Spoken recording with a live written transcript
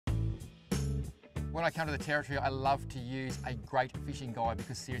When I come to the territory, I love to use a great fishing guide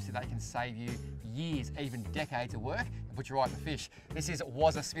because seriously, they can save you years, even decades of work and put you right in the fish. This is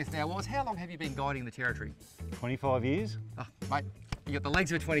Wazza Smith. Now, Waz, how long have you been guiding the territory? 25 years. Oh, mate, you got the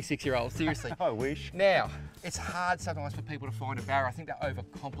legs of a 26-year-old, seriously. I wish. Now, it's hard sometimes for people to find a barra. I think they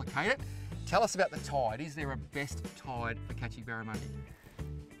overcomplicate it. Tell us about the tide. Is there a best tide for catching barramundi?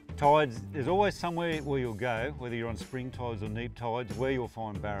 Tides, there's always somewhere where you'll go, whether you're on spring tides or neap tides, where you'll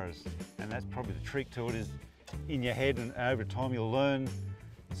find barras. And that's probably the trick to it, is in your head, and over time you'll learn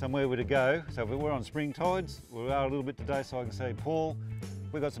somewhere where to go. So if we're on spring tides, we're out a little bit today, so I can say, Paul,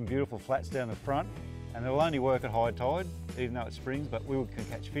 we've got some beautiful flats down the front, and they'll only work at high tide, even though it's springs, but we can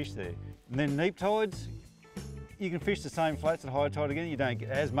catch fish there. And then neap tides, you can fish the same flats at high tide again. You don't get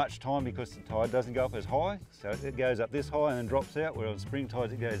as much time because the tide doesn't go up as high. So it goes up this high and then drops out, whereas on spring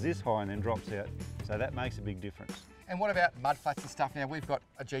tides it goes this high and then drops out. So that makes a big difference. And what about mud flats and stuff? Now, we've got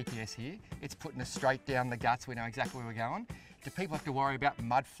a GPS here. It's putting us straight down the guts. We know exactly where we're going. Do people have to worry about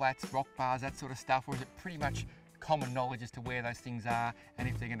mud flats, rock bars, that sort of stuff? Or is it pretty much common knowledge as to where those things are and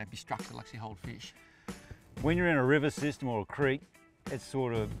if they're going to be structured to actually hold fish? When you're in a river system or a creek, it's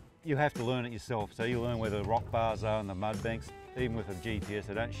sort of, you have to learn it yourself. So you learn where the rock bars are and the mud banks. Even with a GPS,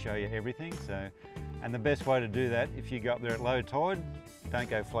 they don't show you everything. So, and the best way to do that, if you go up there at low tide, don't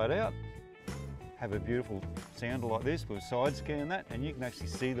go flat out. Have a beautiful sounder like this with side scan that, and you can actually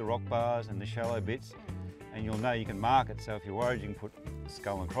see the rock bars and the shallow bits, and you'll know you can mark it. So if you're worried, you can put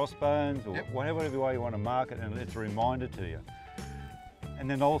skull and crossbones or whatever way you want to mark it, and it's a reminder to you. And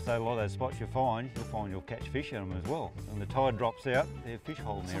then also a lot of those spots you'll find you'll catch fish in them as well. When the tide drops out, they're fish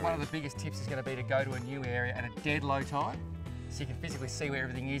holding areas. So one of the biggest tips is going to be to go to a new area at a dead low tide, so you can physically see where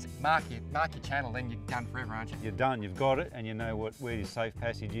everything is. Mark your channel, then you're done forever, aren't you? You're done, you've got it, and you know where your safe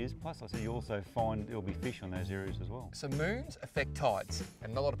passage is. Plus, I said you also find there'll be fish on those areas as well. So moons affect tides,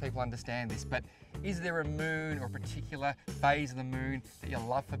 and not a lot of people understand this, but is there a moon or a particular phase of the moon that you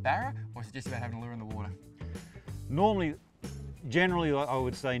love for barra, or is it just about having a lure in the water? Generally, I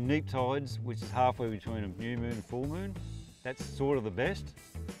would say neap tides, which is halfway between a new moon and full moon. That's sort of the best,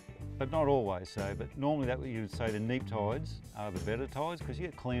 but not always so. But normally that you would say the neap tides are the better tides because you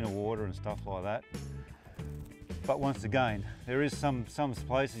get cleaner water and stuff like that. But once again, there is some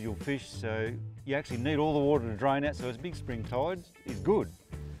places you'll fish, so you actually need all the water to drain out. So as big spring tides is good.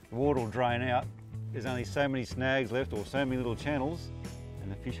 The water will drain out. There's only so many snags left or so many little channels,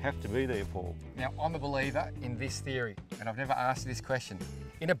 and the fish have to be there, Paul. Now, I'm a believer in this theory, and I've never asked you this question.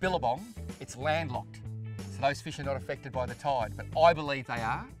 In a billabong, it's landlocked, so those fish are not affected by the tide, but I believe they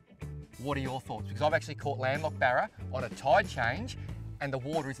are. What are your thoughts? Because I've actually caught landlocked barra on a tide change, and the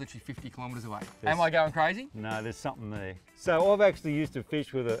water is literally 50 kilometres away. Am I going crazy? No, there's something there. So I've actually used to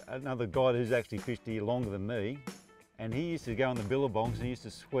fish with another guy who's actually fished here longer than me, and he used to go on the billabongs and he used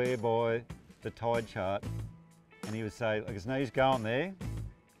to swear by the tide chart, and he would say, like, there's no use going there.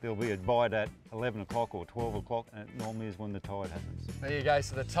 There'll be a bite at 11 o'clock or 12 o'clock, and it normally is when the tide happens. There you go,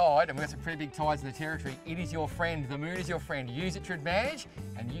 so the tide, and we've got some pretty big tides in the territory. It is your friend, the moon is your friend. Use it to your advantage,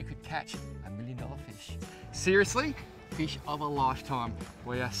 and you could catch $1 million fish. Seriously, fish of a lifetime.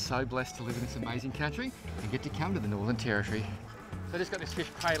 We are so blessed to live in this amazing country and get to come to the Northern Territory. So I just got this fish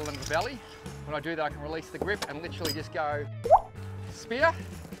cradled in the belly. When I do that, I can release the grip and literally just go spear.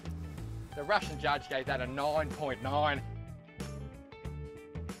 The Russian judge gave that a 9.9.